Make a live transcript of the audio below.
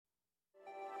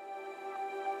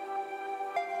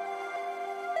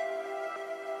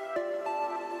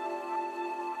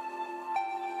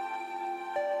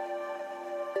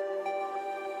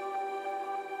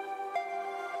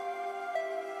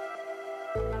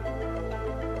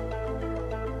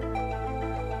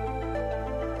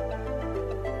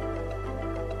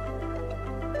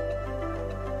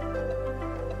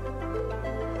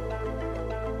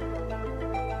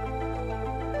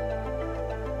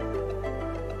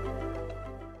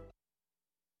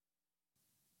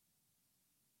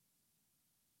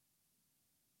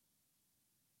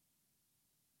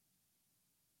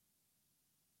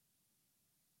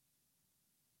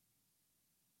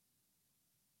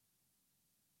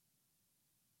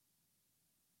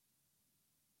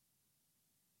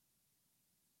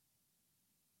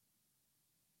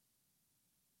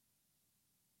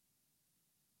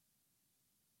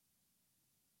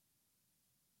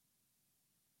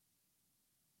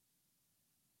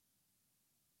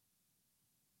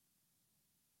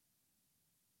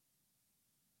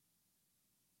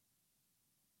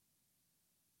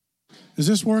Is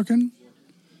this working?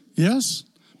 Yes?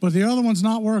 But the other one's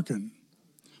not working.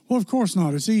 Well, of course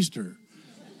not. It's Easter.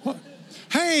 What?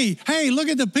 Hey, look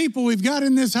at the people we've got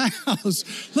in this house.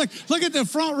 Look at the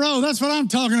front row. That's what I'm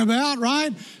talking about,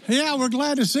 right? Yeah, we're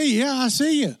glad to see you. Yeah, I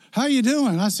see you. How you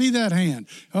doing? I see that hand.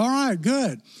 All right,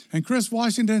 good. And Chris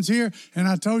Washington's here, and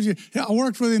I told you, I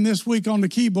worked with him this week on the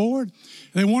keyboard.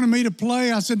 They wanted me to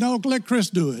play. I said, no, let Chris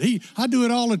do it. I do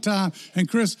it all the time. And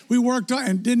Chris, we worked on,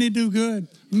 and didn't he do good?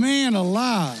 Man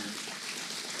alive.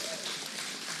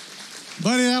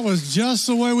 Buddy, that was just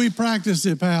the way we practiced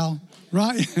it, pal.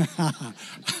 Right?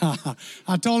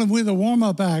 I told him we're the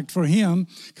warm-up act for him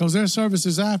because their service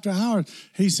is after hours.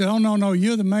 He said, oh, no,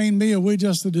 you're the main meal. We're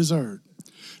just the dessert.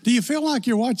 Do you feel like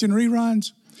you're watching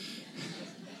reruns?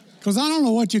 Because I don't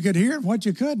know what you could hear and what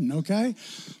you couldn't, okay?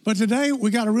 But today we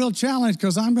got a real challenge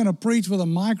because I'm going to preach with a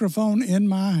microphone in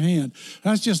my hand.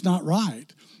 That's just not right.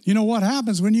 You know what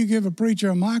happens when you give a preacher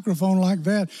a microphone like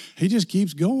that? He just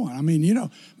keeps going. I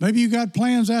mean, maybe you got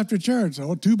plans after church.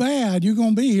 Oh, too bad. You're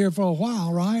going to be here for a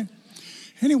while, right?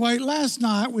 Anyway, last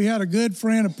night we had a good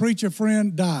friend, a preacher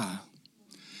friend, die.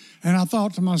 And I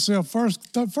thought to myself,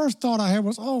 the first thought I had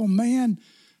was, oh, man,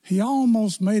 he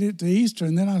almost made it to Easter.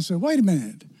 And then I said, wait a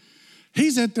minute.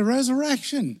 He's at the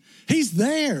resurrection. He's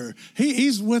there.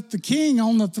 He's with the king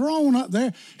on the throne up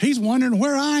there. He's wondering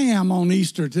where I am on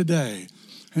Easter today.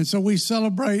 And so we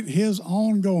celebrate his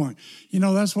ongoing.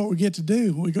 That's what we get to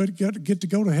do. We get to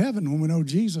go to heaven when we know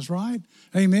Jesus, right?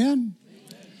 Amen?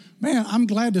 Man, I'm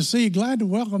glad to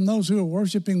welcome those who are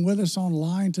worshiping with us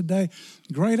online today.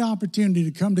 Great opportunity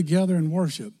to come together and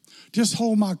worship. Just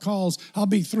hold my calls. I'll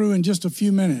be through in just a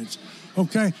few minutes.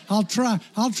 Okay, I'll try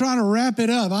to wrap it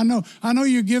up. I know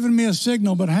you're giving me a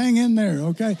signal, but hang in there,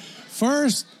 okay?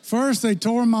 First they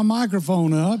tore my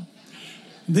microphone up.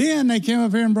 Then they came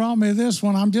up here and brought me this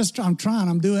one. I'm just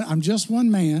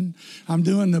one man. I'm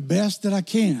doing the best that I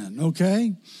can,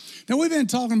 okay? Now, we've been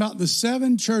talking about the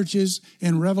 7 churches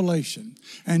in Revelation,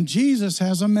 and Jesus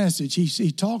has a message.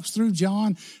 He talks through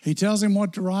John. He tells him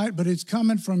what to write, but it's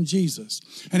coming from Jesus.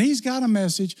 And he's got a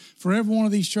message for every one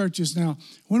of these churches. Now,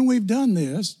 when we've done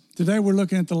this, today we're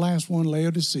looking at the last one,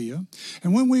 Laodicea.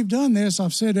 And when we've done this,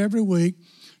 I've said every week,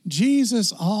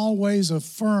 Jesus always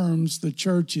affirms the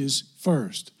churches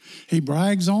first. He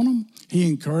brags on them. He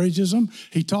encourages them.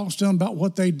 He talks to them about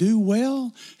what they do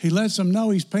well. He lets them know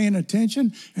he's paying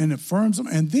attention and affirms them.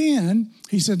 And then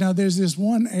he said, now there's this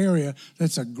one area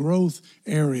that's a growth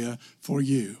area for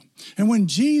you. And when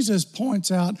Jesus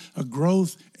points out a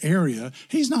growth area,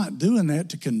 he's not doing that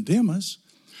to condemn us.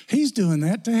 He's doing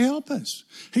that to help us.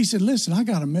 He said, listen, I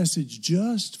got a message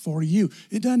just for you.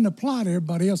 It doesn't apply to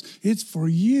everybody else. It's for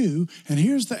you. And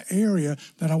here's the area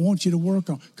that I want you to work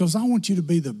on because I want you to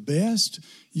be the best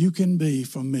you can be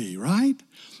for me, right?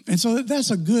 And so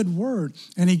that's a good word.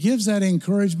 And he gives that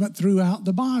encouragement throughout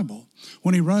the Bible.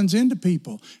 When he runs into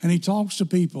people and he talks to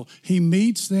people, he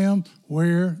meets them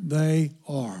where they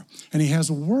are. And he has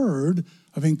a word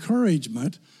of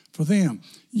encouragement for them.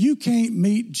 You can't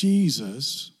meet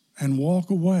Jesus and walk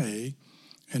away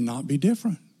and not be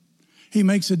different. He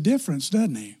makes a difference,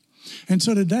 doesn't he? And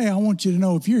so today I want you to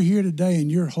know if you're here today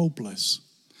and you're hopeless,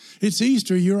 it's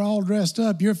Easter, you're all dressed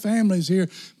up, your family's here,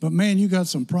 but man, you got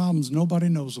some problems nobody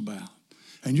knows about.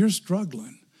 And you're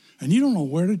struggling. And you don't know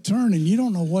where to turn and you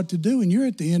don't know what to do and you're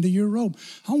at the end of your rope.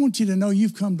 I want you to know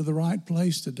you've come to the right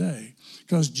place today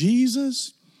because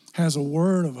Jesus has a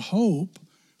word of hope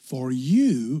for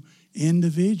you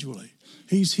individually.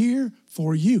 He's here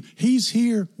for you. He's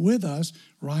here with us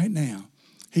right now.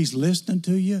 He's listening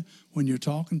to you when you're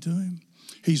talking to him.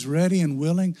 He's ready and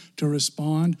willing to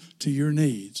respond to your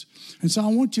needs. And so I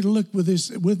want you to look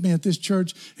with me at this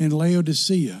church in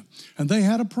Laodicea. And they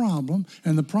had a problem,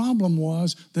 and the problem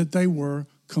was that they were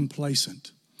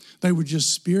complacent. They were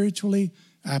just spiritually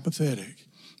apathetic.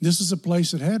 This is a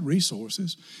place that had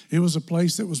resources. It was a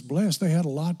place that was blessed. They had a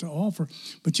lot to offer.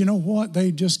 But you know what?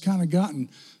 They just kind of gotten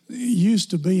used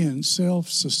to being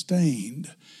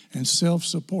self-sustained and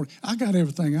self-support. I got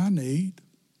everything I need.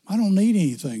 I don't need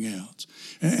anything else.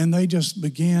 And they just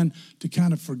began to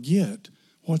kind of forget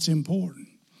what's important.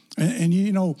 And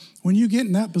you know, when you get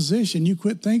in that position, you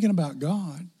quit thinking about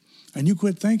God and you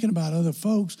quit thinking about other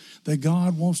folks that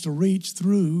God wants to reach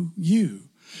through you.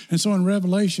 And so in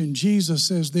Revelation, Jesus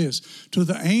says this, to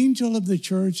the angel of the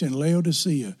church in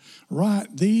Laodicea,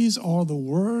 write, these are the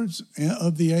words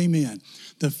of the Amen,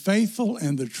 the faithful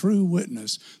and the true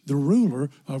witness, the ruler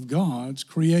of God's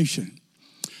creation.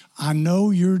 I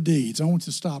know your deeds. I want you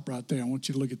to stop right there. I want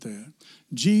you to look at that.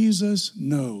 Jesus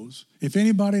knows. If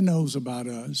anybody knows about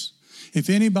us, If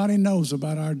anybody knows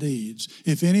about our deeds,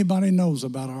 if anybody knows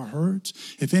about our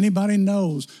hurts, if anybody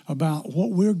knows about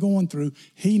what we're going through,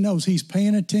 he knows. He's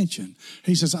paying attention.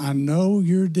 He says, I know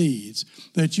your deeds,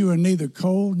 that you are neither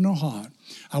cold nor hot.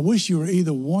 I wish you were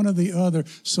either one or the other.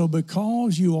 So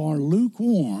because you are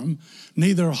lukewarm,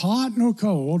 neither hot nor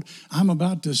cold, I'm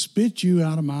about to spit you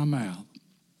out of my mouth.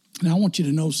 Now I want you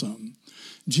to know something.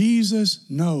 Jesus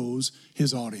knows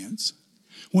his audience.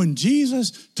 When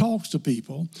Jesus talks to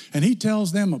people and he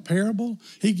tells them a parable,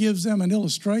 he gives them an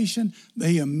illustration,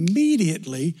 they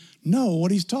immediately know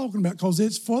what he's talking about because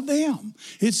it's for them.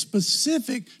 It's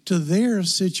specific to their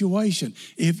situation.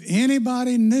 If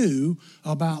anybody knew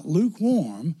about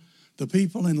lukewarm, the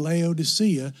people in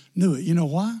Laodicea knew it. You know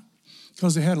why?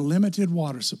 Because they had a limited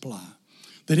water supply.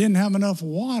 They didn't have enough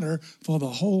water for the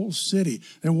whole city.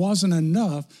 There wasn't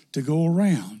enough to go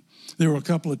around. There were a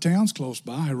couple of towns close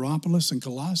by, Hierapolis and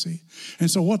Colossae. And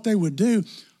so what they would do,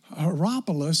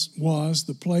 Hierapolis was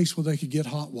the place where they could get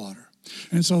hot water.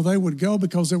 And so they would go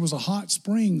because there was a hot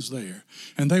springs there.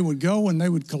 And they would go and they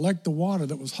would collect the water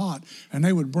that was hot and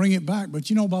they would bring it back. But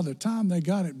you know, by the time they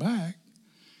got it back,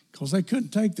 because they couldn't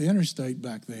take the interstate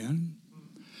back then,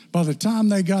 by the time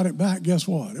they got it back, guess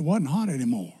what? It wasn't hot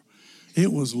anymore.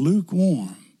 It was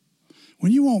lukewarm.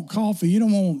 When you want coffee, you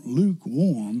don't want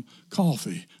lukewarm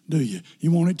coffee, do you?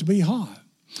 You want it to be hot.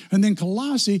 And then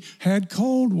Colossae had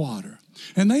cold water.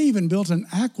 And they even built an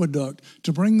aqueduct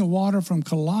to bring the water from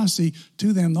Colossae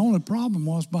to them. The only problem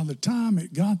was by the time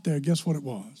it got there, guess what it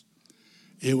was?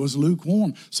 It was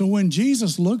lukewarm. So when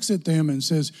Jesus looks at them and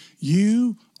says,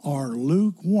 you are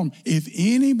lukewarm. If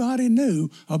anybody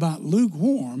knew about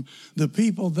lukewarm, the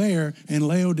people there in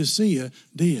Laodicea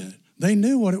did. They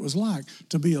knew what it was like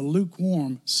to be a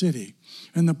lukewarm city.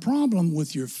 And the problem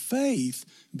with your faith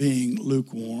being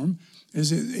lukewarm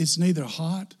is it's neither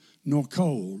hot nor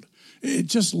cold.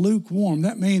 It's just lukewarm.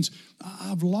 That means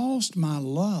I've lost my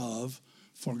love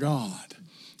for God.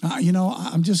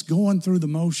 I'm just going through the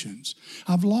motions.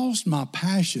 I've lost my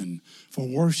passion for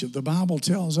worship. The Bible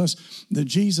tells us that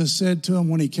Jesus said to him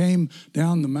when he came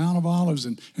down the Mount of Olives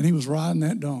and he was riding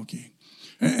that donkey.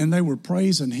 And they were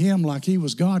praising him like he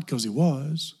was God because he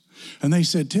was. And they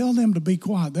said, tell them to be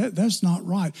quiet. That's not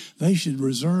right. They should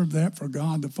reserve that for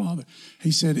God the Father.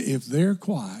 He said, if they're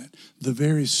quiet, the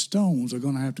very stones are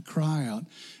going to have to cry out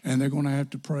and they're going to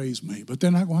have to praise me. But they're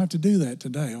not going to have to do that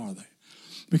today, are they?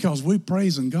 Because we're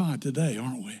praising God today,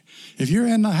 aren't we? If you're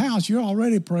in the house, you're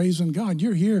already praising God.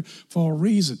 You're here for a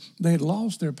reason. They had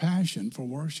lost their passion for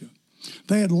worship.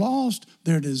 They had lost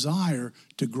their desire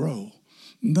to grow.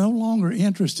 No longer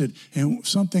interested in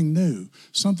something new,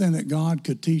 something that God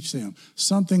could teach them,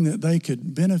 something that they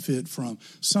could benefit from,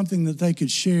 something that they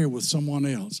could share with someone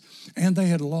else. And they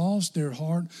had lost their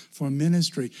heart for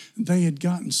ministry. They had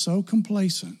gotten so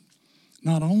complacent.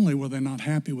 Not only were they not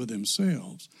happy with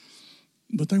themselves,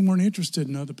 but they weren't interested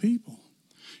in other people.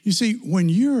 You see, when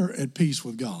you're at peace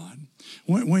with God,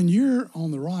 when you're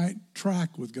on the right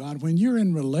track with God, when you're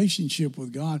in relationship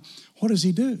with God, what does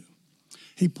he do?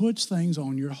 He puts things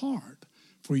on your heart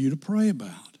for you to pray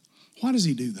about. Why does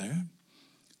he do that?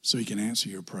 So he can answer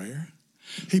your prayer.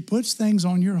 He puts things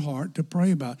on your heart to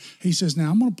pray about. He says,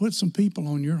 now I'm going to put some people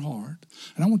on your heart,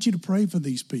 and I want you to pray for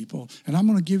these people, and I'm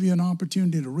going to give you an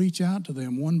opportunity to reach out to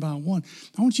them one by one.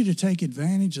 I want you to take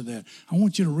advantage of that. I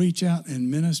want you to reach out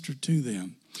and minister to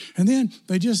them. And then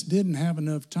they just didn't have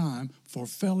enough time for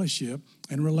fellowship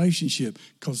and relationship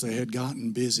because they had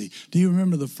gotten busy. Do you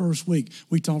remember the first week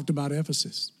we talked about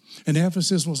Ephesus? And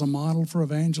Ephesus was a model for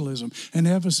evangelism. And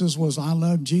Ephesus was, I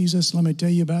love Jesus. Let me tell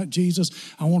you about Jesus.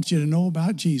 I want you to know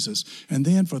about Jesus. And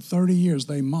then for 30 years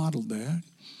they modeled that.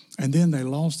 And then they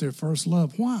lost their first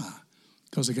love. Why?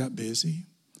 Because they got busy.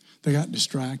 They got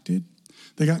distracted.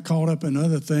 They got caught up in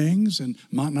other things and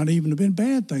might not even have been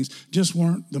bad things, just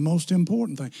weren't the most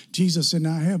important thing. Jesus said,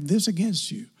 now I have this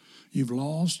against you. You've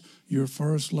lost your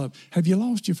first love. Have you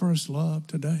lost your first love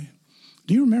today?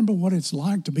 Do you remember what it's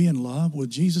like to be in love with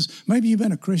Jesus? Maybe you've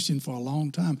been a Christian for a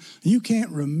long time. You can't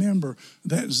remember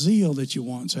that zeal that you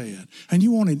once had. And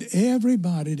you wanted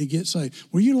everybody to get saved.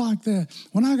 Were you like that?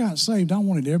 When I got saved, I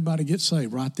wanted everybody to get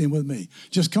saved right then with me.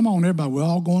 Just come on, everybody. We're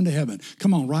all going to heaven.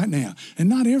 Come on, right now. And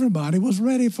not everybody was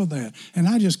ready for that. And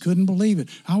I just couldn't believe it.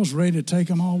 I was ready to take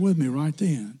them all with me right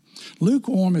then.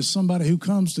 Lukewarm is somebody who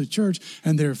comes to church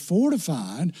and they're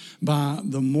fortified by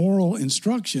the moral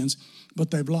instructions, but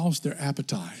they've lost their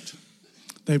appetite.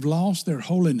 They've lost their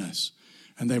holiness,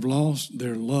 and they've lost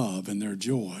their love and their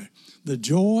joy. The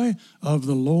joy of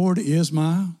the Lord is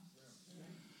my...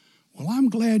 Well, I'm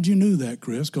glad you knew that,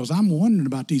 Chris, because I'm wondering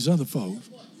about these other folks.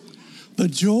 The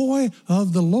joy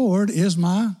of the Lord is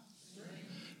my...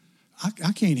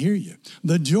 I can't hear you.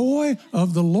 The joy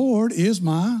of the Lord is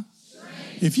my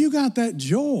strength. If you got that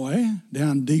joy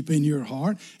down deep in your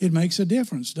heart, it makes a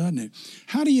difference, doesn't it?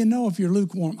 How do you know if you're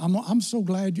lukewarm? I'm so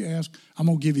glad you asked. I'm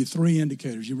going to give you 3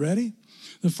 indicators. You ready?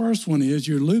 The first one is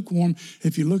you're lukewarm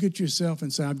if you look at yourself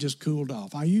and say, I've just cooled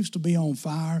off. I used to be on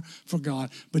fire for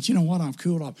God, but you know what? I've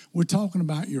cooled off. We're talking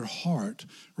about your heart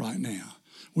right now.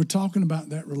 We're talking about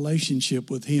that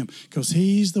relationship with Him because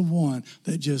He's the one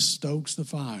that just stokes the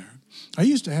fire. I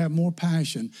used to have more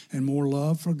passion and more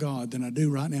love for God than I do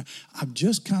right now. I've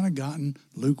just kind of gotten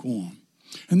lukewarm.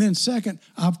 And then second,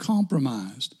 I've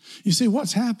compromised. You see,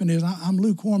 what's happened is I'm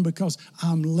lukewarm because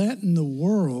I'm letting the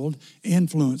world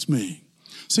influence me.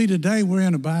 See, today we're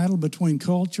in a battle between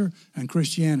culture and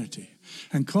Christianity.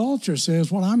 And culture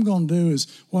says, what I'm going to do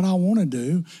is what I want to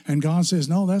do. And God says,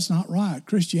 no, that's not right.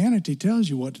 Christianity tells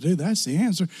you what to do. That's the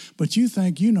answer. But you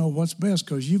think you know what's best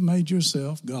because you've made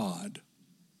yourself God.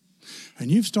 And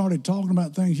you've started talking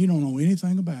about things you don't know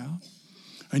anything about.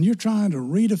 And you're trying to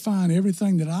redefine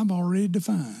everything that I've already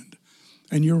defined.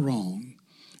 And you're wrong.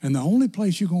 And the only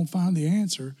place you're going to find the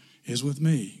answer is with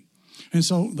me. And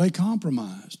so they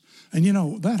compromised. And you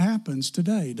know, that happens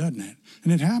today, doesn't it?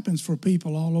 And it happens for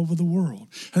people all over the world.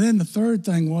 And then the third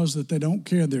thing was that they don't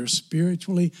care. They're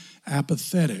spiritually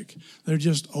apathetic. They're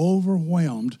just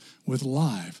overwhelmed with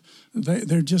life.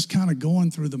 They're just kind of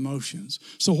going through the motions.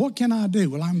 So what can I do?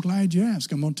 Well, I'm glad you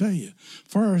asked. I'm going to tell you.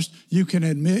 First, you can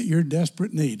admit your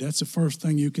desperate need. That's the first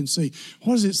thing you can see.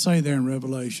 What does it say there in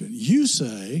Revelation? You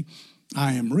say,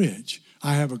 I am rich.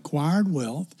 I have acquired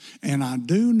wealth, and I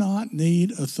do not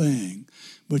need a thing.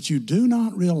 But you do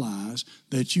not realize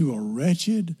that you are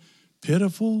wretched,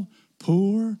 pitiful,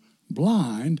 poor,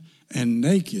 blind, and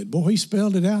naked. Boy, he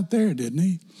spelled it out there, didn't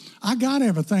he? I got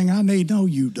everything I need. No,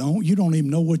 you don't. You don't even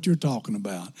know what you're talking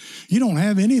about. You don't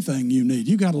have anything you need.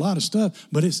 You got a lot of stuff,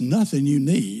 but it's nothing you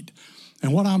need.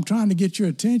 And what I'm trying to get your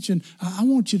attention, I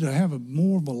want you to have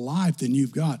more of a life than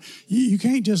you've got. You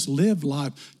can't just live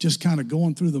life just kind of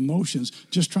going through the motions,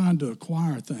 just trying to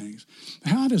acquire things.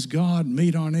 How does God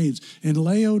meet our needs? In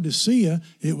Laodicea,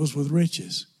 it was with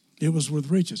riches. It was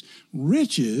with riches.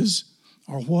 Riches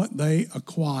are what they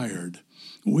acquired.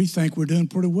 We think we're doing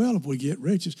pretty well if we get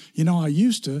riches. You know, I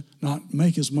used to not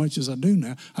make as much as I do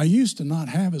now. I used to not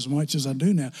have as much as I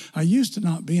do now. I used to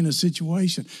not be in a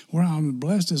situation where I'm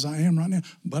blessed as I am right now.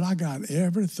 But I got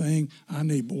everything I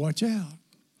need. But watch out.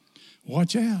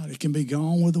 Watch out. It can be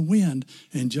gone with the wind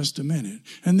in just a minute.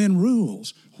 And then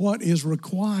rules. What is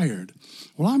required?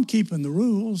 Well, I'm keeping the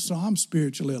rules, so I'm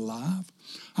spiritually alive.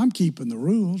 I'm keeping the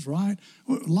rules, right?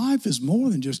 Life is more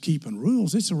than just keeping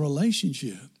rules. It's a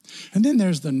relationship. And then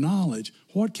there's the knowledge.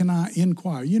 What can I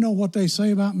inquire? You know what they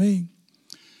say about me?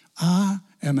 I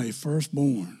am a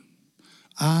firstborn.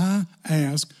 I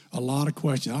ask a lot of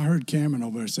questions. I heard Cameron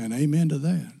over there saying amen to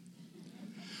that.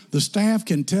 The staff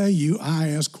can tell you I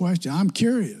ask questions. I'm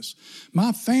curious.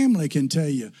 My family can tell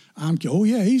you, oh,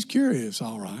 yeah, he's curious,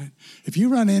 all right. If you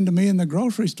run into me in the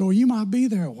grocery store, you might be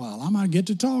there a while. I might get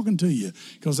to talking to you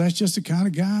because that's just the kind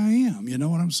of guy I am. You know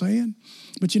what I'm saying?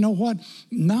 But you know what?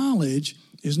 Knowledge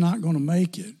is not going to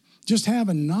make it. Just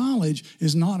having knowledge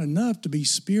is not enough to be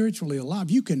spiritually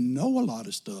alive. You can know a lot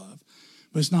of stuff,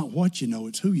 but it's not what you know,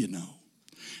 it's who you know.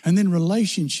 And then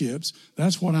relationships,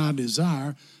 that's what I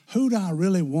desire. Who do I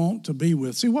really want to be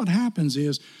with? See, what happens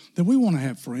is that we want to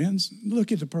have friends.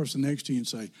 Look at the person next to you and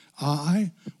say,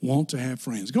 I want to have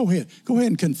friends. Go ahead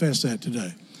and confess that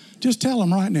today. Just tell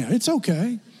them right now. It's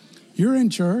okay. You're in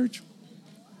church.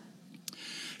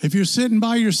 If you're sitting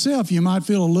by yourself, you might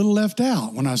feel a little left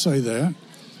out when I say that.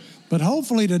 But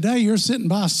hopefully today you're sitting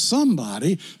by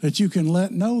somebody that you can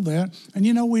let know that. And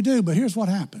you know we do, but here's what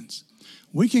happens.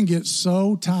 We can get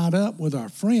so tied up with our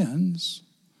friends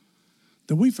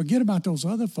that we forget about those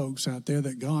other folks out there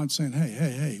that God's saying,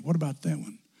 hey, what about that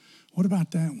one? What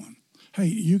about that one? Hey,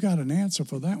 you got an answer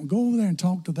for that one. Go over there and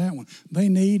talk to that one. They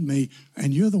need me,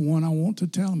 and you're the one I want to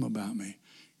tell them about me.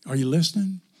 Are you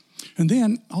listening? And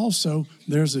then also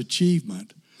there's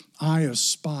achievement. I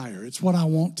aspire. It's what I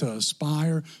want to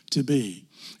aspire to be.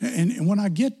 And when I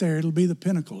get there, it'll be the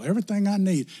pinnacle. Everything I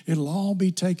need, it'll all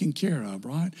be taken care of,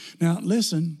 right? Now,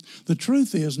 listen, the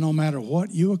truth is no matter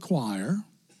what you acquire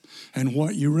and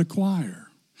what you require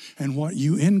and what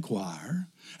you inquire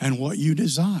and what you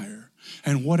desire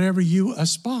and whatever you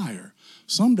aspire,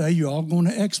 someday you're all going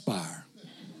to expire.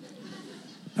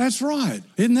 That's right.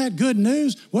 Isn't that good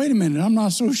news? Wait a minute, I'm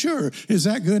not so sure. Is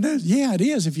that good news? Yeah, it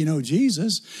is if you know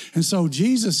Jesus. And so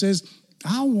Jesus says,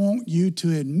 I want you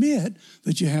to admit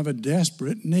that you have a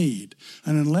desperate need.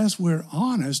 And unless we're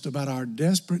honest about our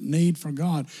desperate need for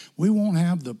God, we won't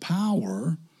have the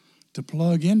power to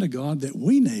plug into God that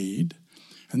we need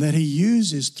and that he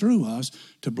uses through us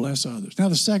to bless others. Now,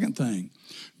 the second thing,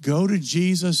 go to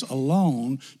Jesus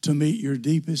alone to meet your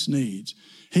deepest needs.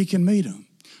 He can meet them.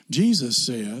 Jesus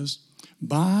says,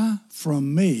 buy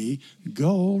from me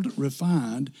gold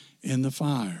refined in the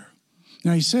fire.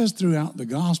 Now, he says throughout the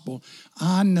gospel,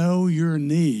 I know your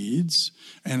needs,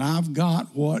 and I've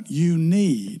got what you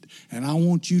need. And I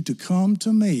want you to come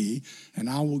to me, and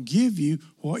I will give you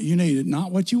what you need.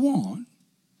 Not what you want,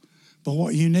 but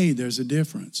what you need. There's a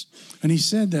difference. And he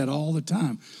said that all the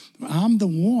time. I'm the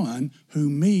one who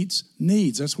meets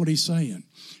needs. That's what he's saying.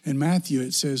 In Matthew,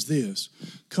 it says this,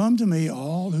 come to me,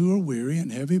 all who are weary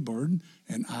and heavy burdened,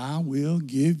 and I will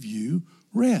give you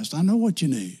rest. I know what you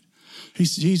need.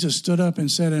 Jesus stood up and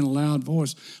said in a loud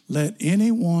voice, let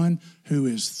anyone who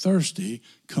is thirsty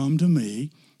come to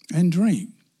me and drink.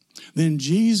 Then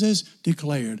Jesus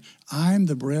declared, I am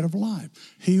the bread of life.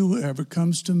 He who ever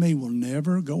comes to me will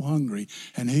never go hungry,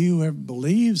 and he who ever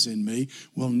believes in me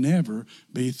will never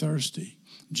be thirsty.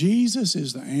 Jesus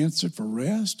is the answer for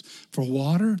rest, for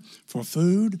water, for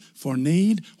food, for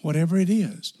need, whatever it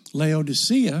is.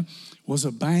 Laodicea was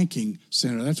a banking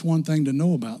center. That's one thing to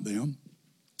know about them.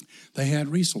 They had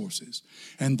resources,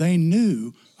 and they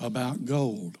knew about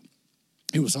gold.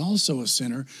 It was also a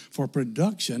center for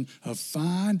production of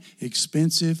fine,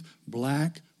 expensive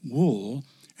black wool,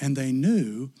 and they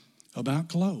knew about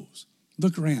clothes.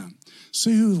 Look around.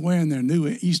 See who's wearing their new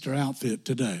Easter outfit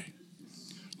today.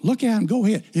 Look at them. Go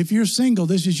ahead. If you're single,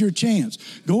 this is your chance.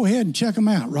 Go ahead and check them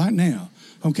out right now,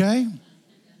 okay?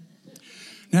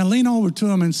 Now lean over to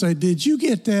them and say, did you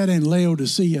get that in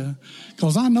Laodicea?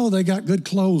 Because I know they got good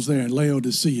clothes there in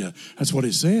Laodicea. That's what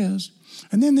it says.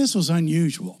 And then this was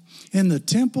unusual. In the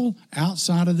temple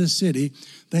outside of the city,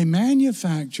 they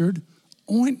manufactured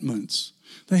ointments.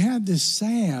 They had this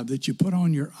salve that you put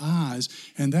on your eyes,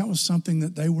 and that was something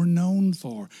that they were known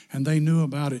for, and they knew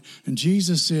about it. And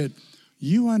Jesus said,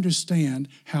 you understand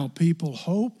how people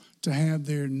hope to have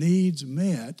their needs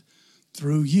met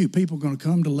through you. People are going to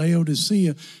come to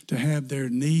Laodicea to have their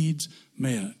needs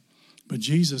met. But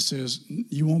Jesus says,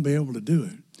 you won't be able to do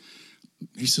it.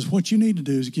 He says, what you need to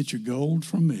do is get your gold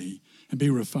from me and be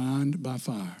refined by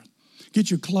fire. Get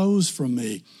your clothes from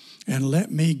me and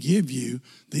let me give you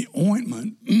the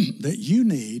ointment that you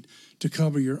need to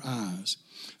cover your eyes.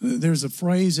 There's a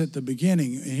phrase at the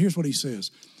beginning, and here's what he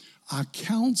says. I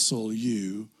counsel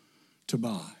you to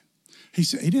buy. He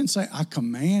didn't say, I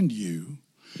command you.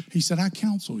 He said, I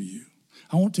counsel you.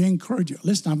 I want to encourage you.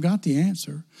 Listen, I've got the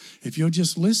answer. If you'll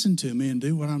just listen to me and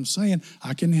do what I'm saying,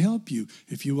 I can help you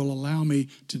if you will allow me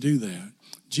to do that.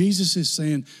 Jesus is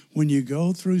saying, when you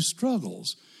go through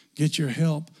struggles, get your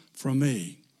help from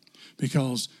me.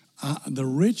 Because the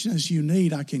richness you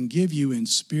need, I can give you in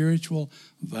spiritual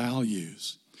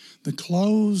values. The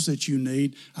clothes that you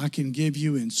need, I can give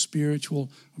you in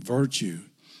spiritual virtue.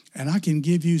 And I can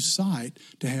give you sight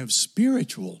to have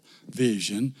spiritual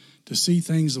vision to see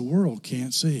things the world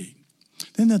can't see.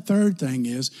 Then the third thing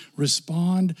is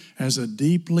respond as a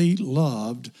deeply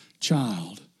loved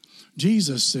child.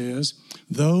 Jesus says,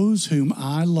 those whom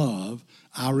I love,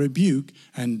 I rebuke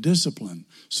and discipline.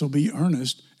 So be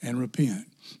earnest and repent.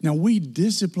 Now, we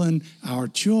discipline our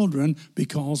children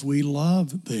because we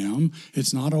love them.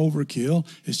 It's not overkill.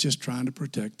 It's just trying to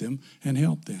protect them and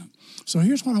help them. So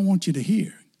here's what I want you to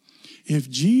hear. If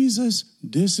Jesus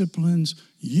disciplines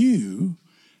you,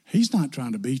 he's not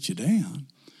trying to beat you down.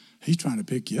 He's trying to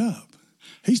pick you up.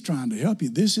 He's trying to help you.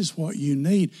 This is what you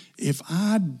need. If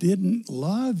I didn't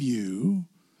love you,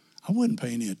 I wouldn't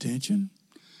pay any attention.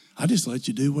 I just let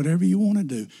you do whatever you want to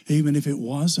do, even if it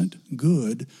wasn't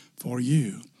good for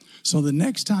you. So the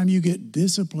next time you get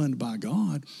disciplined by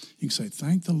God, you can say,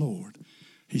 thank the Lord.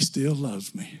 He still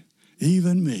loves me.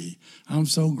 Even me. I'm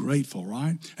so grateful,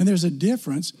 right? And there's a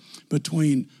difference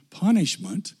between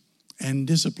punishment and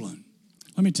discipline.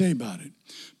 Let me tell you about it.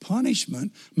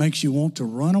 Punishment makes you want to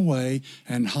run away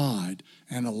and hide.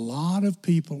 And a lot of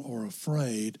people are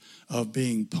afraid of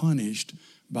being punished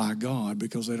by God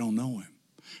because they don't know him.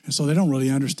 And so they don't really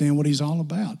understand what he's all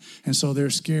about. And so they're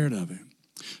scared of him.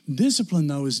 Discipline,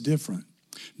 though, is different.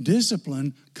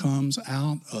 Discipline comes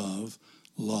out of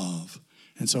love.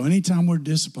 And so anytime we're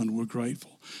disciplined, we're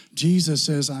grateful. Jesus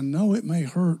says, I know it may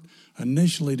hurt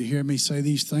initially to hear me say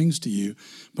these things to you,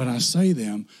 but I say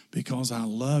them because I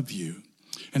love you.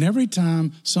 And every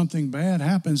time something bad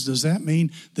happens, does that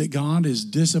mean that God is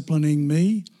disciplining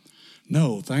me?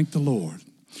 No, thank the Lord.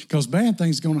 Because bad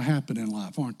things are going to happen in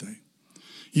life, aren't they?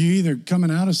 You're either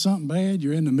coming out of something bad,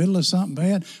 you're in the middle of something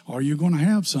bad, or you're going to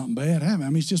have something bad happen. I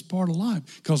mean, it's just part of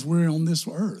life because we're on this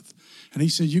earth. And he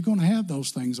said, you're going to have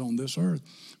those things on this earth.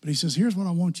 But he says, here's what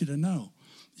I want you to know.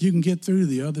 You can get through to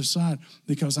the other side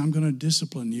because I'm going to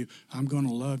discipline you. I'm going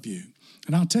to love you.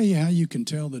 And I'll tell you how you can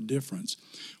tell the difference.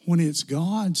 When it's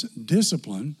God's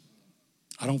discipline,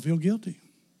 I don't feel guilty.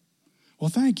 Well,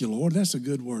 thank you, Lord. That's a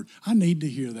good word. I need to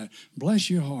hear that. Bless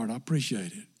your heart. I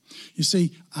appreciate it. You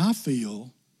see, I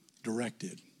feel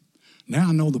directed. Now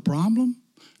I know the problem.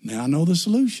 Now I know the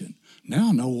solution. Now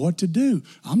I know what to do.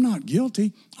 I'm not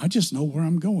guilty. I just know where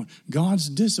I'm going. God's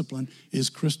discipline is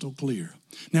crystal clear.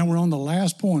 Now we're on the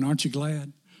last point. Aren't you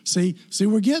glad? See,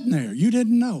 we're getting there. You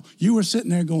didn't know. You were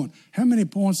sitting there going, how many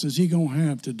points is he going to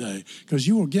have today? Because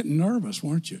you were getting nervous,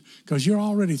 weren't you? Because you're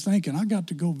already thinking, I got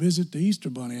to go visit the Easter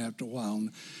Bunny after a while.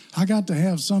 And I got to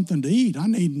have something to eat. I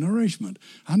need nourishment.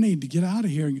 I need to get out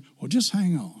of here. Well, just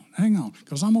hang on,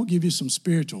 because I'm going to give you some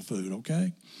spiritual food,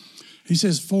 okay? He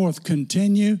says, fourth,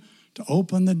 continue to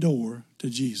open the door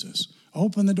to Jesus.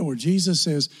 Open the door. Jesus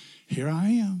says, here I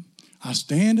am. I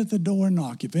stand at the door and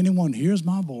knock. If anyone hears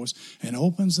my voice and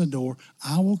opens the door,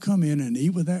 I will come in and eat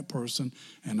with that person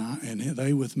and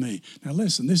they with me. Now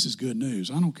listen, this is good news.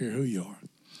 I don't care who you are.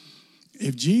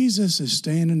 If Jesus is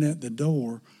standing at the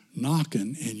door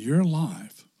knocking in your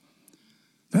life,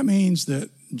 that means that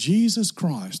Jesus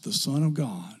Christ, the Son of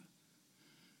God,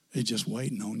 is just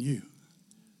waiting on you.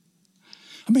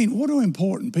 I mean, what do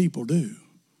important people do?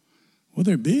 Well,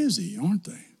 they're busy, aren't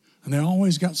they? And they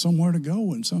always got somewhere to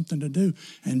go and something to do.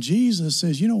 And Jesus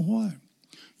says, you know what?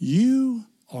 You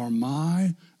are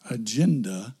my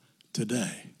agenda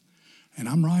today. And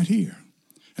I'm right here.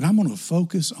 And I'm going to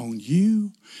focus on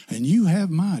you. And you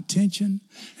have my attention.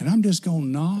 And I'm just going to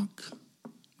knock.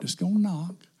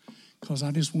 Because I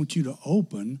just want you to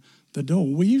open the door.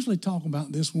 We usually talk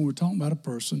about this when we're talking about a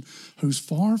person who's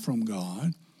far from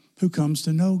God, who comes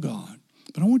to know God.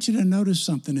 But I want you to notice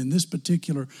something in this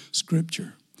particular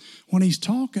scripture. When he's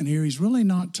talking here, he's really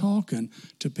not talking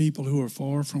to people who are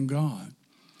far from God.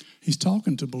 He's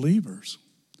talking to believers.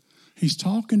 He's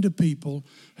talking to people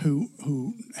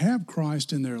who have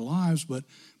Christ in their lives,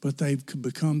 but they've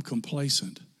become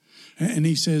complacent. And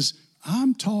he says,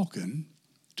 I'm talking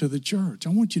to the church. I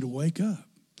want you to wake up.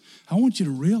 I want you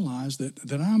to realize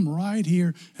that I'm right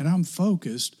here and I'm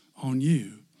focused on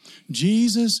you.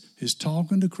 Jesus is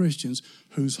talking to Christians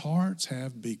whose hearts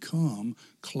have become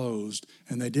closed,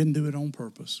 and they didn't do it on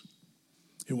purpose.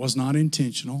 It was not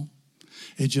intentional.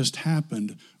 It just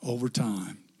happened over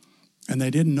time. And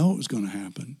they didn't know it was going to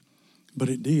happen, but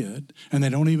it did. And they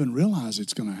don't even realize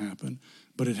it's going to happen,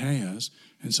 but it has.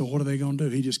 And so what are they going to do?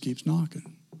 He just keeps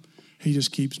knocking. He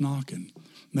just keeps knocking.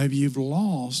 Maybe you've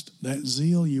lost that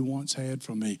zeal you once had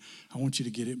for me. I want you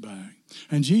to get it back.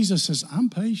 And Jesus says, I'm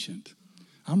patient.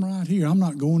 I'm right here. I'm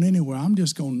not going anywhere. I'm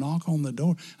just going to knock on the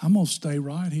door. I'm going to stay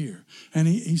right here. And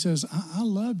he says, I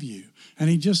love you. And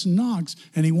he just knocks,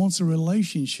 and he wants a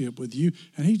relationship with you.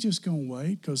 And he's just going to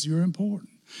wait because you're important.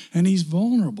 And he's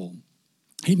vulnerable.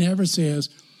 He never says,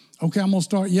 okay, I'm going to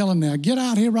start yelling now. Get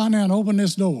out here right now and open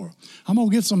this door. I'm going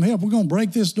to get some help. We're going to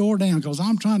break this door down because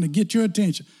I'm trying to get your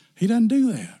attention. He doesn't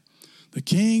do that. The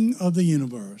King of the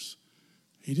universe,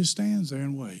 he just stands there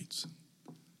and waits.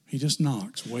 He just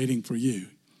knocks, waiting for you.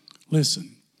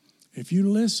 Listen, if you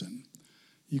listen,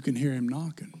 you can hear him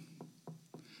knocking.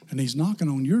 And he's knocking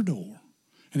on your door,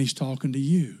 and he's talking to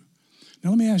you.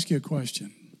 Now, let me ask you a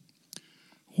question.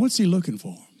 What's he looking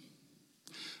for?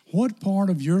 What part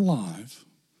of your life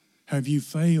have you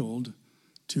failed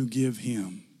to give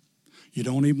him? You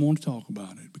don't even want to talk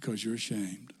about it because you're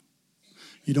ashamed.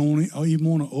 You don't even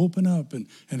want to open up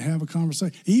and have a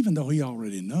conversation, even though he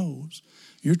already knows.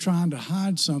 You're trying to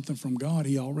hide something from God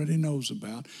he already knows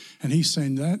about. And he's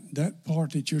saying that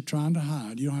part that you're trying to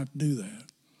hide, you don't have to do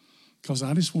that. Because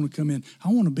I just want to come in. I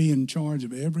want to be in charge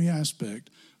of every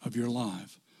aspect of your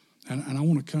life. And I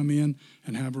want to come in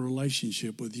and have a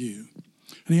relationship with you.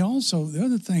 And he also, the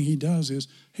other thing he does is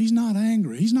he's not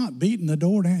angry. He's not beating the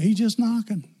door down. He's just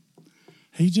knocking.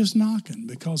 He's just knocking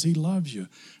because he loves you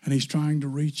and he's trying to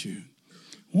reach you.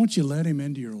 Won't you let him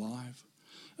into your life?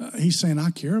 He's saying,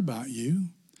 I care about you.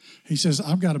 He says,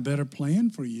 I've got a better plan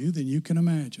for you than you can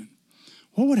imagine.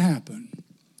 What would happen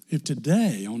if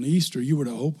today on Easter you were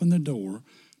to open the door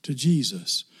to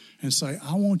Jesus and say,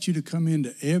 I want you to come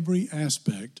into every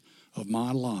aspect of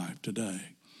my life today?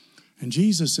 And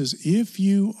Jesus says, if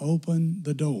you open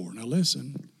the door, now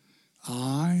listen,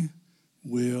 I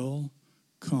will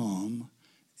come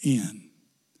in.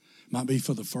 Might be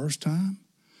for the first time,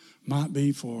 might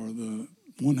be for the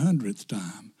 100th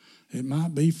time. It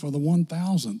might be for the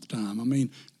 1,000th time. I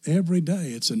mean, every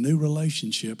day it's a new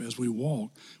relationship as we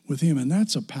walk with him. And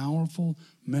that's a powerful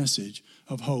message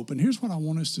of hope. And here's what I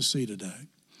want us to see today.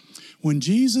 When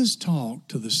Jesus talked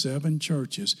to the 7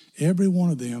 churches, every one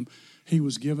of them, he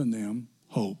was giving them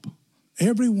hope.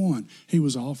 Every one, he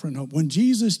was offering hope. When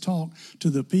Jesus talked to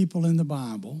the people in the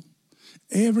Bible,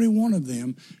 every one of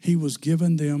them, he was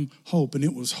giving them hope. And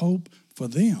it was hope for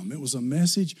them. It was a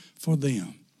message for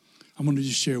them. I'm going to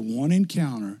just share one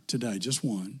encounter today, just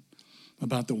one,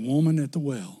 about the woman at the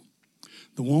well.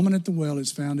 The woman at the well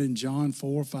is found in John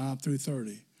 4, 5 through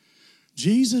 30.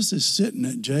 Jesus is sitting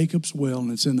at Jacob's well,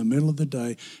 and it's in the middle of the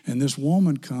day, and this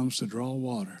woman comes to draw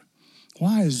water.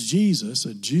 Why is Jesus,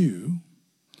 a Jew,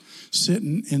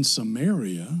 sitting in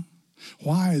Samaria?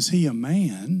 Why is he a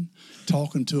man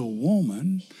talking to a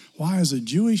woman? Why is a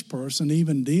Jewish person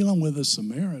even dealing with a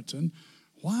Samaritan?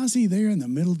 Why is he there in the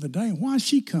middle of the day? Why is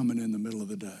she coming in the middle of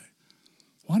the day?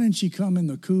 Why didn't she come in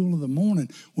the cool of the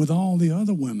morning with all the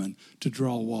other women to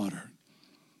draw water?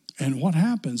 And what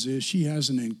happens is she has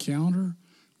an encounter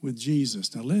with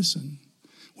Jesus. Now listen,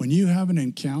 when you have an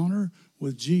encounter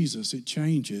with Jesus, it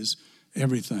changes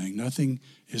everything. Nothing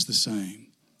is the same.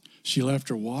 She left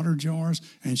her water jars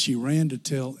and she ran to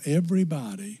tell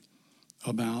everybody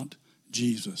about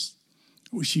Jesus.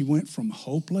 She went from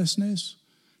hopelessness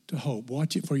to hope.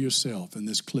 Watch it for yourself in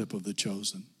this clip of The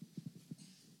Chosen.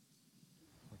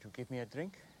 Would you give me a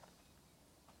drink?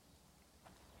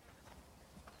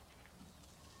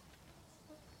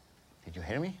 Did you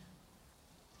hear me?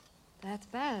 That's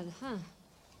bad, huh?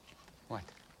 What?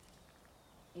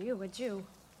 You, a Jew,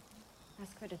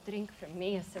 ask for a drink from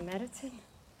me, a Samaritan,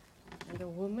 and a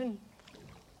woman.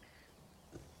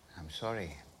 I'm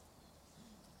sorry.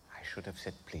 I should have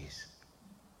said please.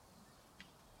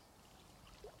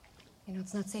 You know,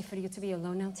 it's not safe for you to be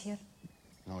alone out here.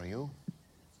 Nor you.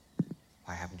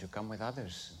 Why haven't you come with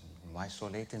others? Why so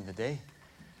late in the day?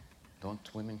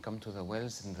 Don't women come to the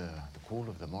wells in the cool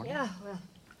of the morning? Yeah, well,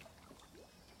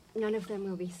 none of them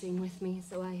will be seen with me,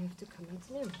 so I have to come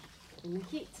out now, in the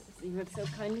heat, as you have so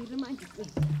kindly reminded me.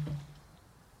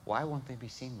 Why won't they be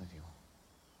seen with you?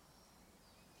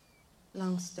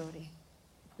 Long story.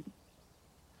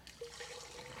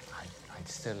 I'd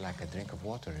still like a drink of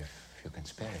water if you can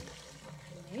spare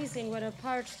it. Amazing what a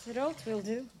parched throat will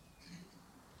do.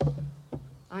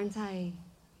 Aren't I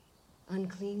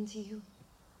unclean to you?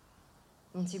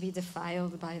 Won't you be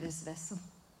defiled by this vessel?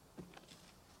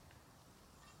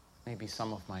 Maybe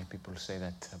some of my people say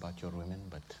that about your women,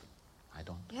 but I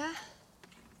don't. Yeah?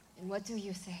 And what do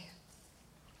you say?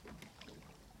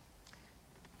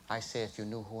 I say if you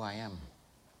knew who I am,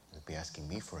 you'd be asking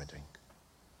me for a drink.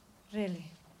 Really?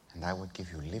 And I would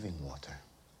give you living water.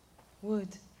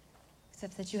 Would.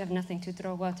 Except that you have nothing to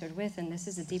draw water with, and this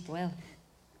is a deep well.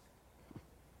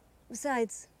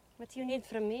 Besides, what do you need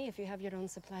from me if you have your own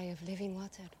supply of living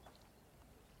water?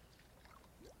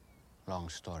 Long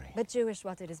story. But Jewish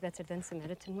water is better than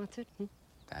Samaritan water.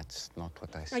 That's not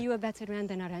what I said. Are you a better man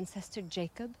than our ancestor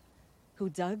Jacob, who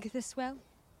dug this well?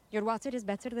 Your water is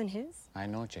better than his? I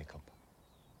know Jacob.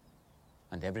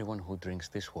 And everyone who drinks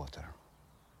this water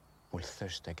will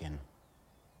thirst again.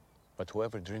 But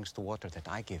whoever drinks the water that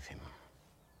I give him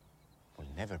will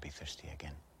never be thirsty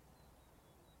again.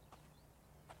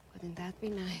 Wouldn't that be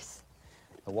nice?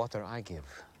 The water I give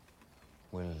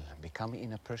will become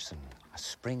in a person a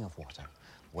spring of water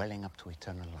welling up to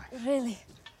eternal life. Really?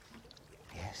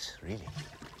 Yes, really.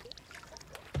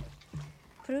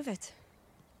 Prove it.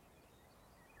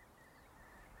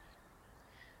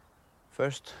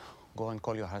 First, go and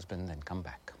call your husband and come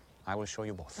back. I will show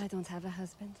you both. I don't have a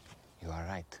husband. You are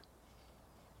right.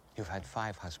 You've had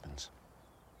 5 husbands.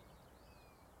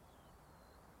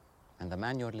 And the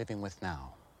man you're living with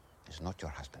now is not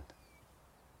your husband.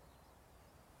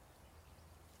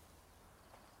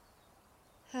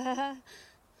 Oh,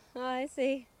 I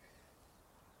see.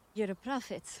 You're a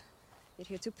prophet. You're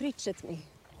here to preach at me.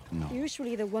 No.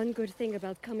 Usually the one good thing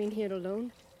about coming here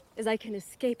alone is I can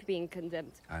escape being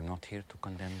condemned. I'm not here to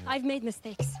condemn you. I've made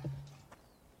mistakes.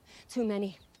 Too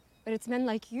many. But it's men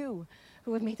like you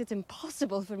who have made it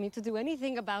impossible for me to do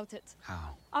anything about it.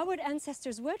 How? Our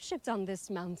ancestors worshipped on this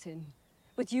mountain.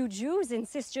 But you Jews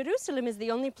insist Jerusalem is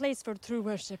the only place for true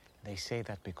worship. They say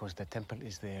that because the temple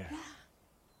is there.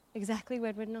 Exactly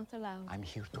where we're not allowed. I'm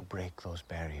here to break those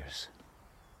barriers.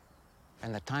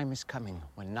 And the time is coming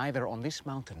when neither on this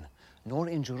mountain nor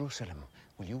in Jerusalem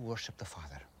will you worship the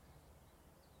Father.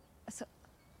 So,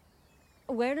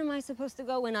 where am I supposed to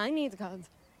go when I need God?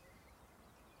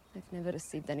 I've never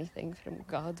received anything from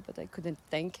God, but I couldn't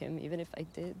thank him even if I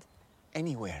did.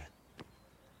 Anywhere.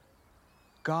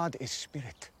 God is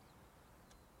spirit.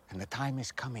 And the time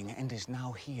is coming and is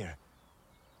now here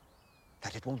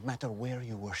that it won't matter where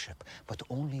you worship, but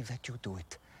only that you do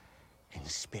it in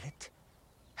spirit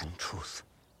and truth.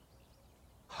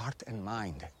 Heart and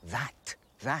mind, that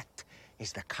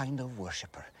is the kind of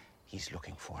worshiper he's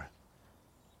looking for.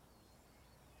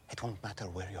 It won't matter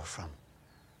where you're from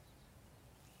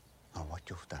or what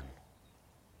you've done.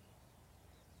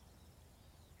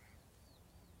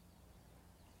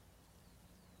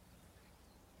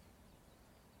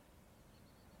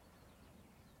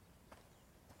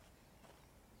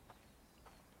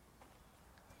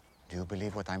 Do you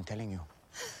believe what I'm telling you?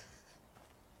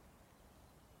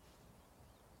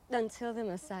 Until the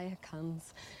Messiah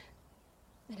comes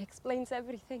and explains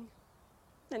everything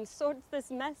and sorts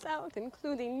this mess out,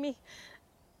 including me,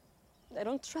 I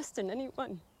don't trust in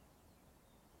anyone.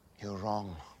 You're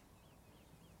wrong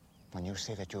when you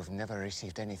say that you've never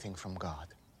received anything from God.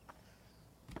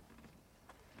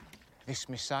 This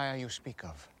Messiah you speak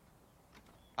of,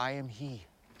 I am he.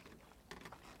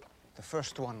 The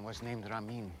first one was named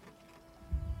Ramin.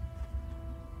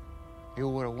 You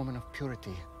were a woman of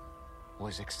purity who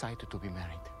was excited to be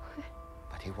married.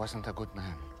 But he wasn't a good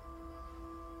man.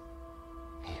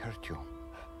 He hurt you.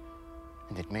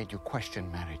 And it made you question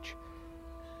marriage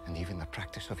and even the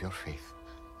practice of your faith.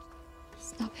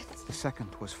 Stop it. The second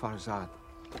was Farzad.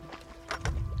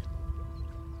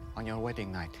 On your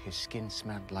wedding night, his skin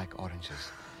smelled like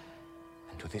oranges.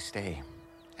 And to this day,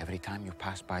 every time you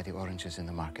pass by the oranges in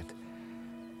the market,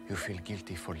 you feel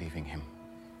guilty for leaving him.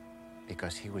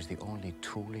 Because he was the only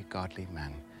truly godly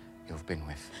man you've been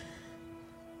with.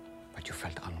 But you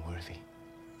felt unworthy.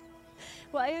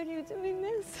 Why are you doing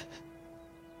this?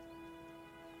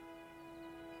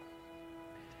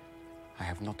 I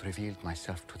have not revealed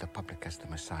myself to the public as the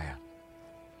Messiah.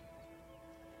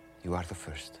 You are the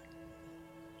first.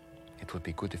 It would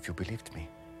be good if you believed me.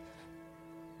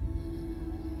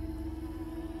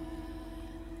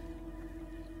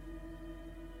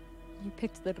 You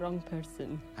picked the wrong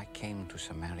person. I came to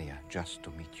Samaria just to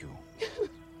meet you.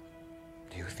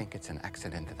 Do you think it's an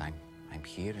accident that I'm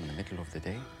here in the middle of the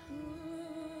day?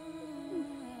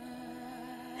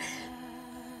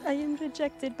 I am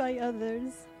rejected by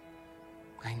others.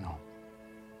 I know.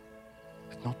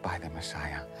 But not by the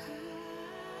Messiah.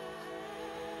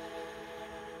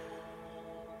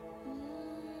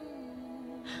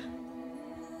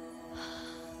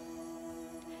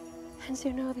 And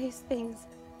you know these things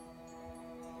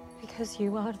because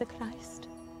you are the Christ.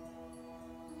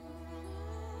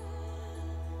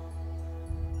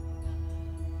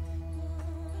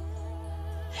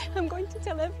 I'm going to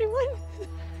tell everyone.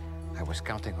 I was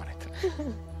counting on it.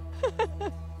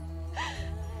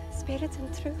 Spirit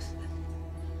and truth.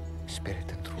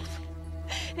 Spirit and truth.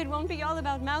 It won't be all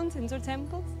about mountains or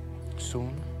temples.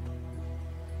 Soon,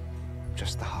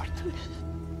 just the heart.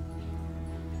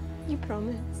 You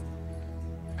promise.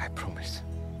 I promise.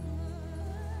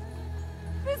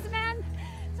 This man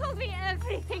told me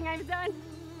everything I've done.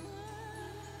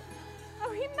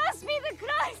 Oh, he must be the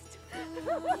Christ!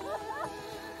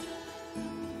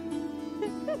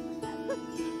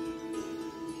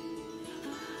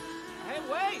 Hey,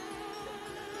 wait!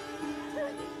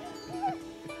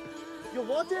 You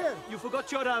what there? You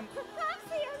forgot your, Fancy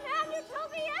a man who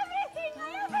told me everything I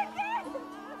ever did!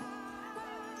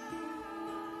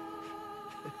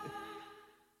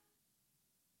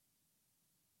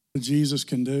 What Jesus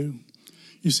can do.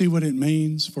 You see what it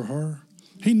means for her?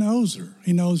 He knows her.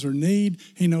 He knows her need.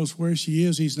 He knows where she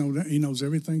is. He knows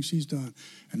everything she's done.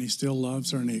 And he still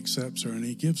loves her and he accepts her and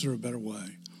he gives her a better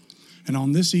way. And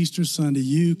on this Easter Sunday,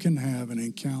 you can have an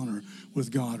encounter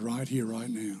with God right here, right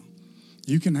now.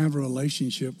 You can have a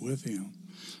relationship with him.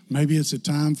 Maybe it's a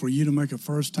time for you to make a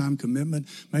first-time commitment.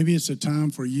 Maybe it's a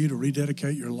time for you to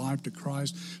rededicate your life to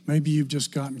Christ. Maybe you've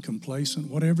just gotten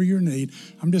complacent. Whatever your need,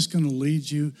 I'm just going to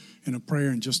lead you in a prayer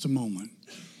in just a moment.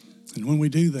 And when we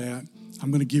do that, I'm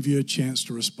going to give you a chance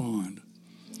to respond.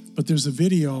 But there's a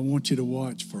video I want you to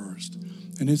watch first.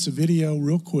 And it's a video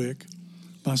real quick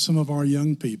by some of our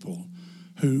young people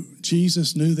who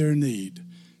Jesus knew their need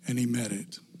and he met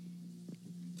it.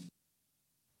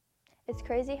 It's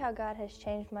crazy how God has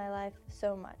changed my life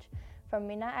so much. From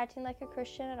me not acting like a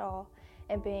Christian at all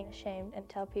and being ashamed and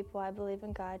tell people I believe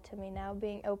in God to me now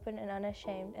being open and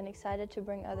unashamed and excited to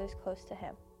bring others close to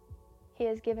him. He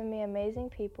has given me amazing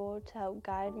people to help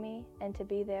guide me and to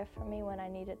be there for me when I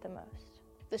need it the most.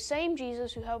 The same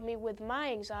Jesus who helped me with my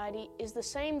anxiety is the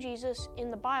same Jesus in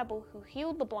the Bible who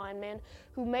healed the blind man,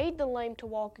 who made the lame to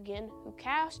walk again, who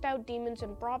cast out demons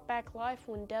and brought back life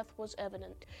when death was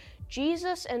evident.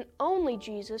 Jesus and only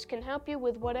Jesus can help you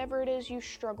with whatever it is you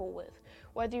struggle with.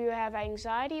 Whether you have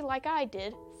anxiety like I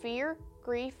did, fear,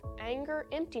 grief, anger,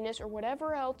 emptiness, or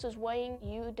whatever else is weighing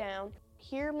you down,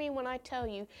 hear me when I tell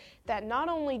you that not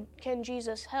only can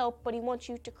Jesus help, but he wants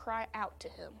you to cry out to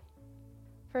him.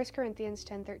 1 Corinthians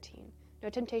 10:13. No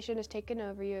temptation is taken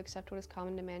over you except what is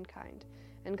common to mankind.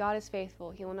 And God is faithful.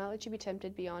 He will not let you be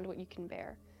tempted beyond what you can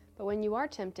bear. But when you are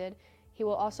tempted, he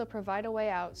will also provide a way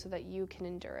out so that you can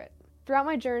endure it. Throughout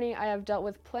my journey, I have dealt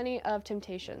with plenty of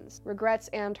temptations, regrets,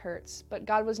 and hurts, but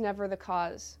God was never the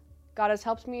cause. God has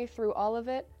helped me through all of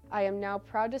it. I am now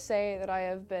proud to say that I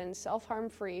have been self-harm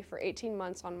free for 18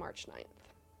 months on March 9th.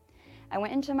 I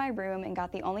went into my room and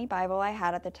got the only Bible I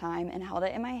had at the time and held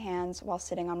it in my hands while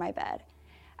sitting on my bed.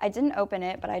 I didn't open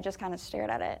it, but I just kind of stared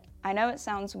at it. I know it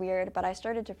sounds weird, but I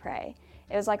started to pray.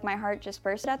 It was like my heart just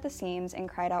burst at the seams and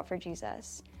cried out for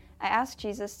Jesus. I asked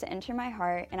Jesus to enter my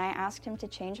heart, and I asked him to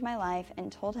change my life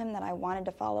and told him that I wanted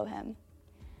to follow him.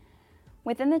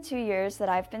 Within the 2 years that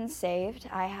I've been saved,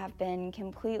 I have been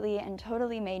completely and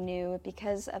totally made new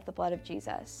because of the blood of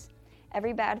Jesus.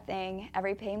 Every bad thing,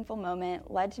 every painful moment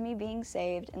led to me being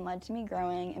saved and led to me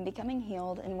growing and becoming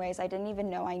healed in ways I didn't even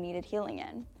know I needed healing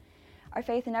in. Our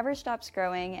faith never stops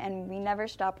growing, and we never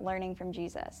stop learning from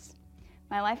Jesus.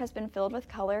 My life has been filled with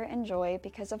color and joy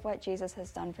because of what Jesus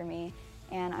has done for me,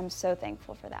 and I'm so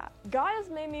thankful for that. God has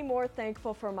made me more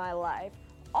thankful for my life.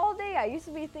 All day I used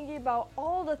to be thinking about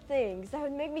all the things that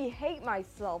would make me hate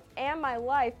myself and my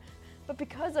life, but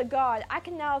because of God, I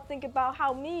can now think about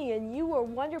how me and you were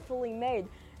wonderfully made,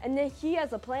 and that he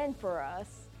has a plan for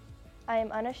us. I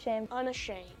am unashamed.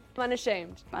 Unashamed.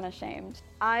 Unashamed. Unashamed.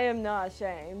 I am not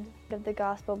ashamed of the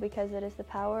gospel because it is the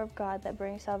power of God that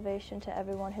brings salvation to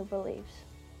everyone who believes.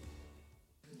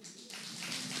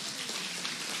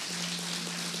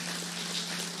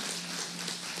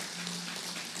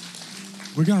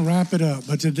 We're going to wrap it up.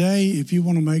 But today, if you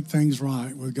want to make things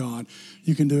right with God,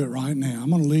 you can do it right now. I'm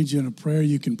going to lead you in a prayer.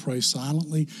 You can pray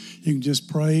silently. You can just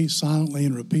pray silently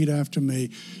and repeat after me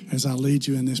as I lead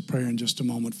you in this prayer in just a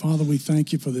moment. Father, we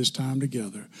thank you for this time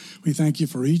together. We thank you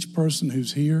for each person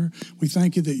who's here. We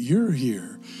thank you that you're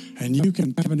here and you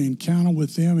can have an encounter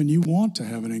with them, and you want to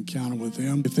have an encounter with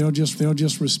them. If they'll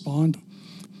just respond.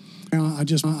 Now, I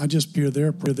just hear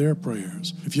their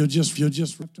prayers. If you'll just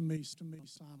rip to me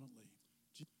silently.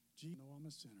 You know I'm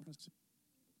a sinner,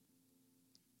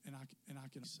 and I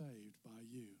can be saved by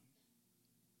you.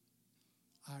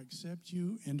 I accept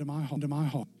you into my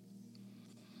heart,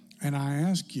 and I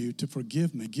ask you to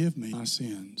forgive me my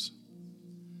sins,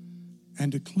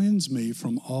 and to cleanse me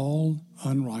from all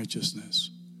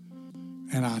unrighteousness.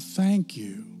 And I thank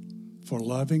you for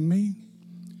loving me,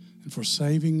 and for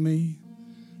saving me,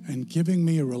 and giving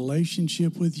me a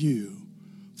relationship with you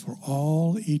for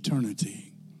all eternity.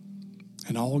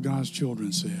 And all God's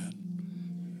children said,